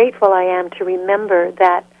how grateful I am to remember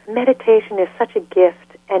that meditation is such a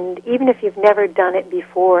gift, and even if you've never done it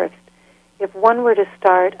before, if one were to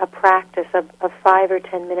start a practice of 5 or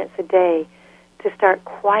 10 minutes a day to start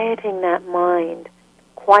quieting that mind,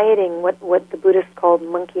 quieting what the Buddhists called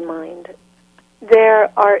monkey mind.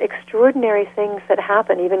 There are extraordinary things that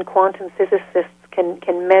happen. Even quantum physicists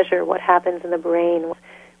can measure what happens in the brain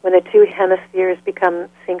when the two hemispheres become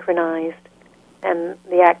synchronized and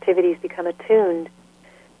the activities become attuned.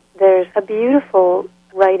 There's a beautiful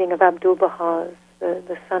writing of Abdu'l-Bahá's,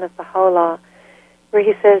 the son of Baha'u'llah, where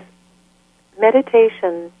he says,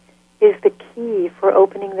 meditation is the key for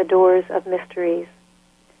opening the doors of mysteries.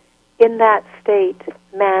 In that state,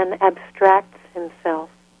 man abstracts himself.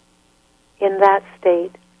 In that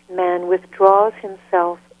state, man withdraws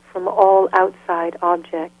himself from all outside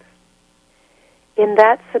objects. In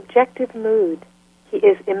that subjective mood, he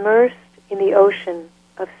is immersed in the ocean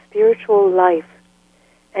of spiritual life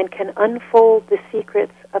and can unfold the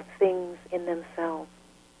secrets of things in themselves.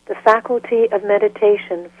 The faculty of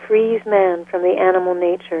meditation frees man from the animal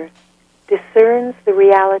nature, discerns the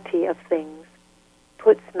reality of things,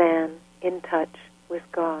 puts man in touch with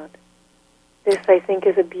God. This, I think,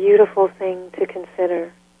 is a beautiful thing to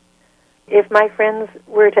consider. If my friends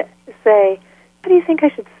were to say, how do you think I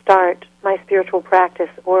should start my spiritual practice?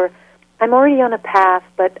 Or, I'm already on a path,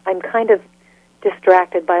 but I'm kind of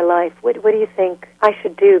distracted by life. What do you think I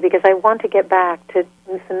should do? Because I want to get back to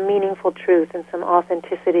some meaningful truth and some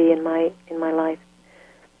authenticity in my life.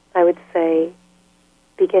 I would say,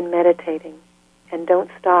 begin meditating and don't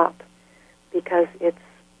stop, because it's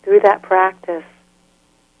through that practice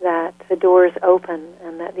that the doors open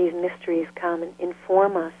and that these mysteries come and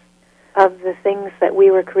inform us of the things that we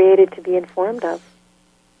were created to be informed of.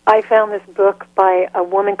 I found this book by a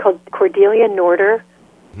woman called Cordelia Norder,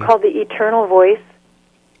 called The Eternal Voice.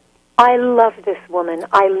 I love this woman.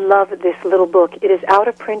 I love this little book. It is out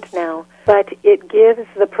of print now, but it gives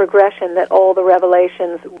the progression that all the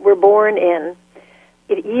revelations were born in.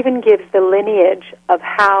 It even gives the lineage of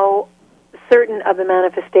how certain of the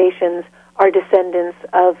manifestations are descendants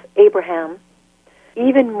of Abraham.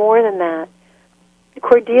 Even more than that,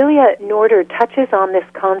 Cordelia Norder touches on this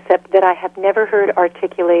concept that I have never heard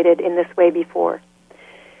articulated in this way before.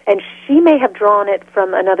 And she may have drawn it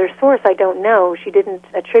from another source, I don't know. She didn't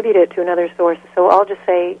attribute it to another source, so I'll just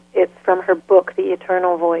say it's from her book, The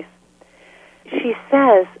Eternal Voice. She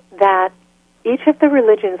says that each of the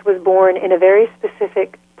religions was born in a very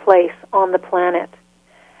specific place on the planet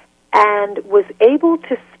and was able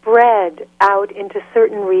to spread out into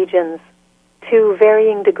certain regions to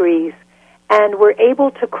varying degrees, and were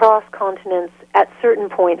able to cross continents at certain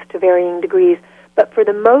points to varying degrees. But for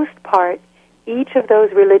the most part, each of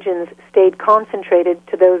those religions stayed concentrated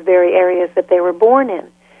to those very areas that they were born in.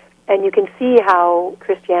 And you can see how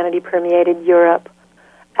Christianity permeated Europe,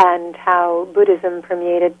 and how Buddhism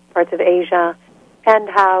permeated parts of Asia, and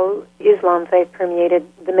how Islam faith permeated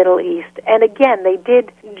the Middle East. And again, they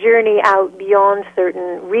did journey out beyond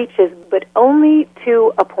certain reaches, but only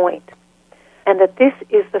to a point. And that this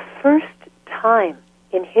is the first time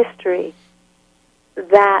in history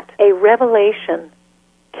that a revelation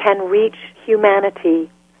can reach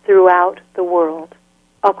humanity throughout the world,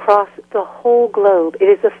 across the whole globe. It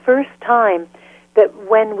is the first time that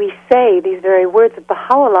when we say these very words of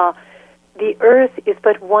Baha'u'llah, the earth is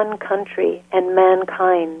but one country and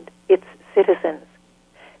mankind its citizens,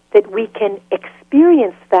 that we can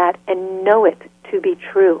experience that and know it to be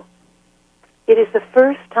true. It is the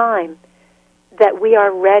first time that we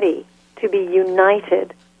are ready to be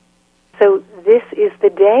united. So this is the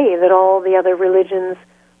day that all the other religions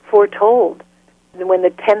foretold. When the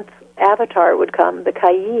 10th avatar would come, the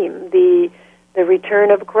Qayyim, the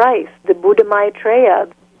return of Christ, the Buddha Maitreya,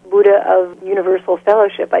 Buddha of Universal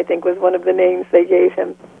Fellowship, I think was one of the names they gave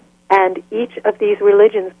him. And each of these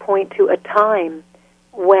religions point to a time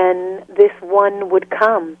when this one would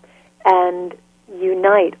come and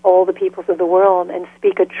unite all the peoples of the world and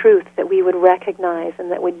speak a truth that we would recognize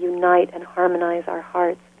and that would unite and harmonize our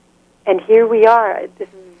hearts. And here we are at this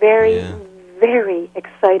very, very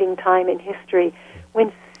exciting time in history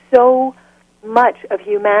when so much of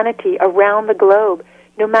humanity around the globe,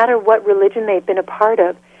 no matter what religion they've been a part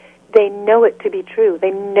of, they know it to be true.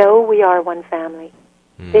 They know we are one family.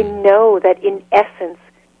 They know that in essence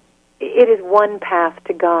it is one path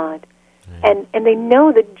to God. And they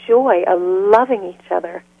know the joy of loving each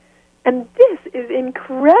other. And this is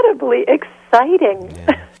incredibly exciting.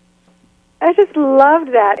 Yeah. I just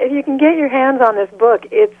loved that. If you can get your hands on this book,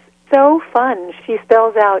 it's so fun. She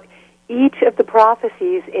spells out each of the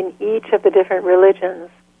prophecies in each of the different religions,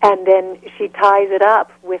 and then she ties it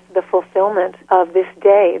up with the fulfillment of this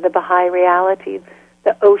day, the Baha'i reality,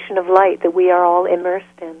 the ocean of light that we are all immersed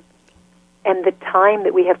in. And the time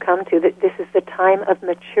that we have come to, that this is the time of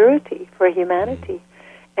maturity for humanity.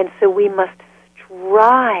 And so we must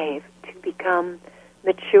strive to become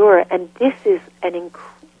mature. And this is an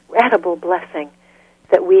incredible blessing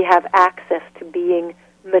that we have access to being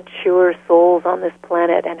mature souls on this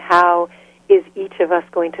planet. And how is each of us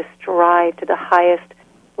going to strive to the highest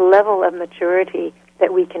level of maturity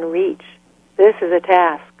that we can reach? This is a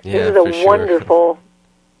task. Yeah, this is a wonderful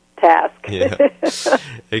task. Yeah.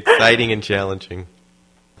 Exciting and challenging.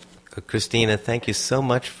 Christina, thank you so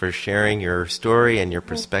much for sharing your story and your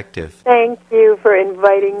perspective. Thank you for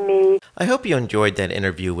inviting me. I hope you enjoyed that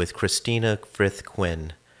interview with Christina Frith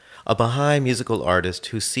Quinn, a Baha'i musical artist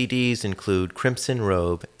whose CDs include Crimson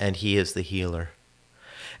Robe and He is the Healer.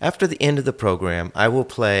 After the end of the program, I will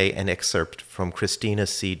play an excerpt from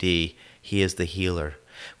Christina's CD, He is the Healer,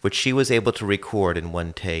 which she was able to record in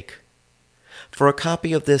one take. For a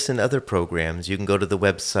copy of this and other programs, you can go to the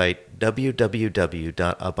website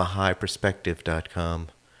www.abahaiperspective.com.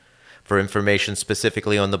 For information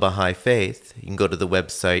specifically on the Baha'i Faith, you can go to the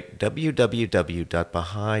website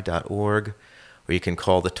www.baha'i.org, or you can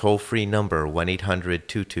call the toll-free number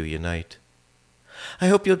 1-800-22-UNITE. I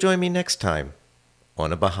hope you'll join me next time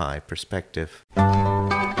on A Baha'i Perspective.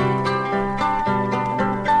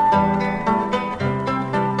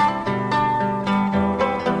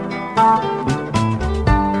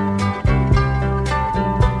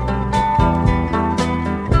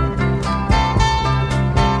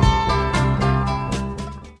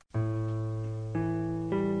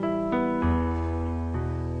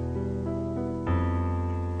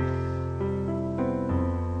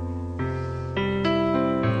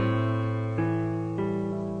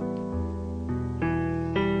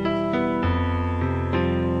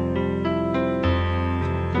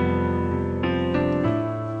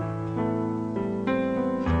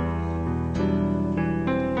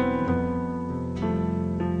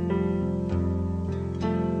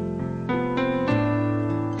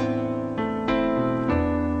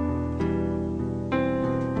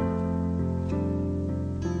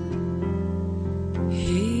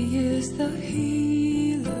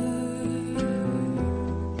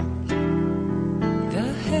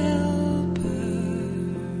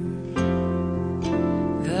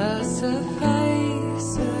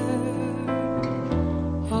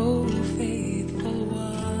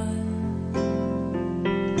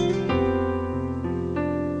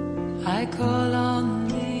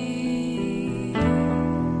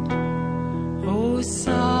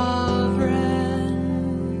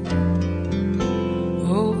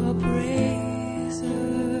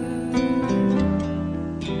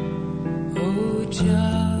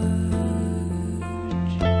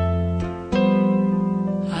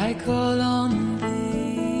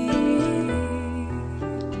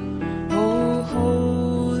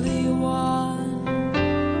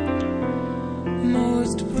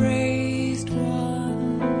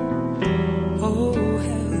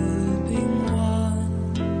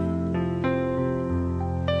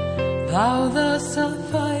 Thou the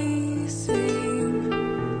sufficing,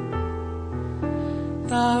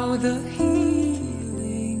 Thou the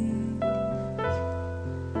healing,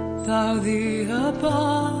 Thou the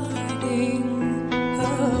abiding,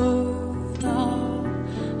 oh, Thou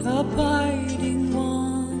abiding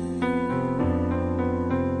one.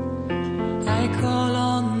 I call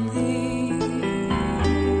on Thee,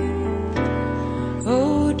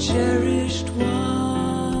 O cherished one.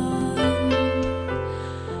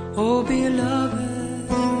 Oh,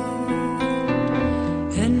 beloved,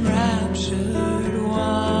 enraptured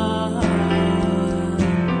one,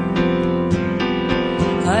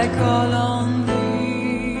 I call on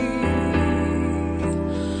Thee,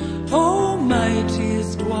 O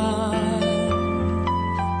mightiest one,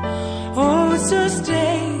 O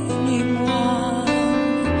sustaining one,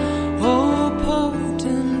 O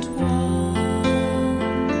potent one,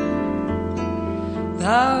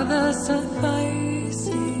 Thou the sufficing,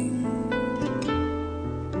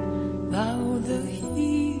 Thou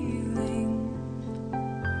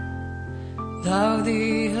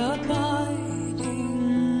the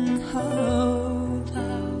abiding, oh,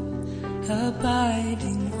 Thou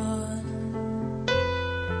abiding one.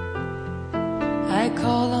 I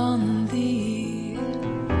call on Thee,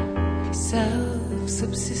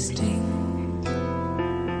 self-subsisting,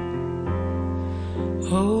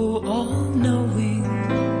 oh, all-knowing,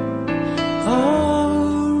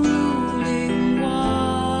 oh, ruling one.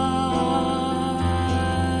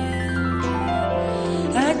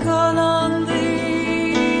 I call on Thee,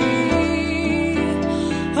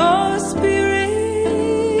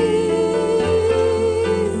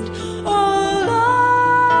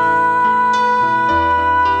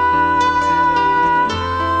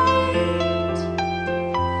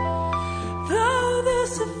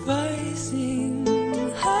 sufficing,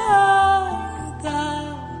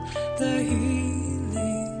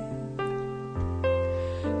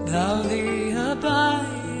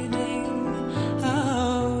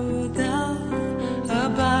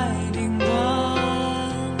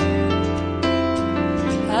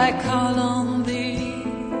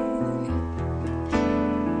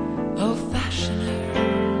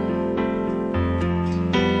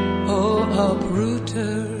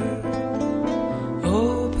 uprooter,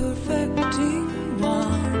 oh perfecting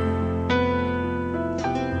one,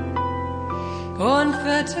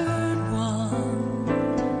 unfettered one,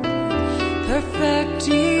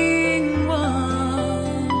 perfecting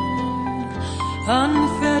one,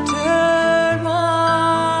 unfettered one.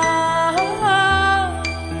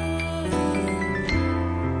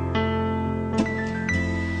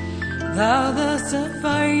 Thou the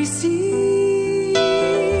sufficing,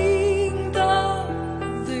 thou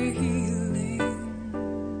the healing,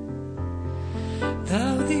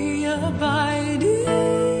 thou the abiding,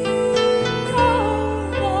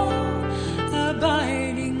 thou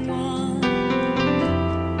abiding one.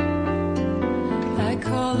 I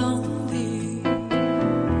call on thee,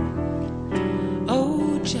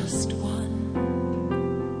 oh just one,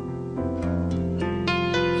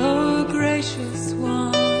 oh gracious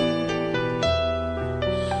one.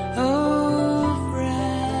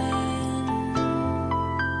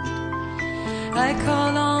 I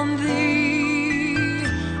call on thee,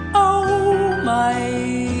 oh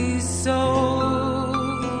my soul,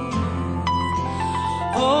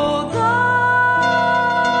 oh thou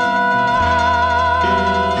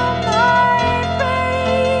my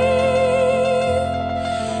faith,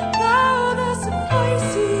 thou the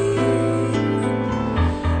sufficing,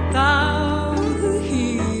 thou the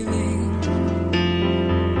healing,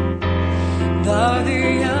 thou the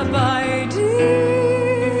abiding.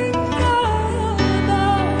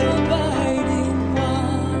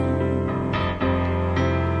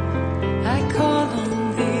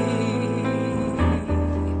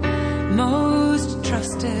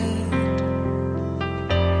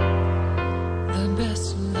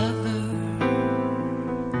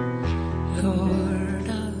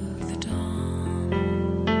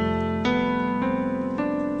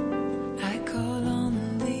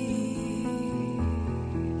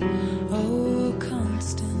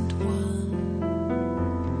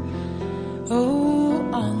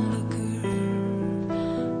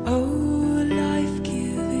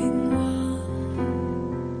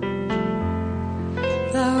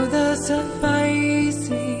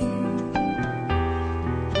 Sufficing,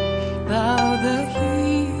 thou the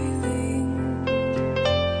healing,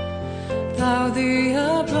 thou the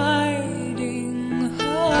abiding,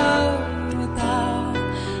 oh, thou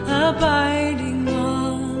abiding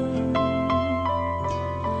one.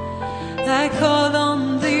 I call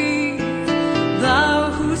on thee,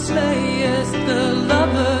 thou who slayest the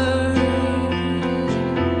lovers,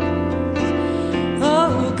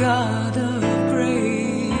 oh God of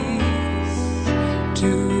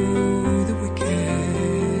to the wicked,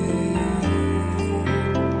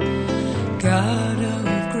 God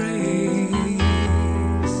of grace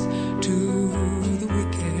to the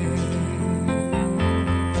wicked,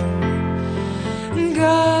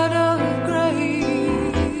 God of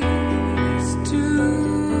grace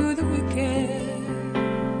to the wicked,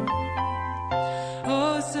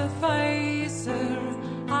 oh sufficer,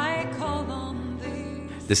 I call on thee.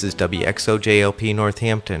 This is WXOJLP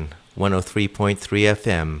Northampton, 103.3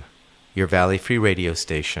 FM, your Valley Free Radio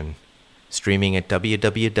station, streaming at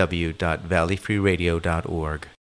www.valleyfreeradio.org.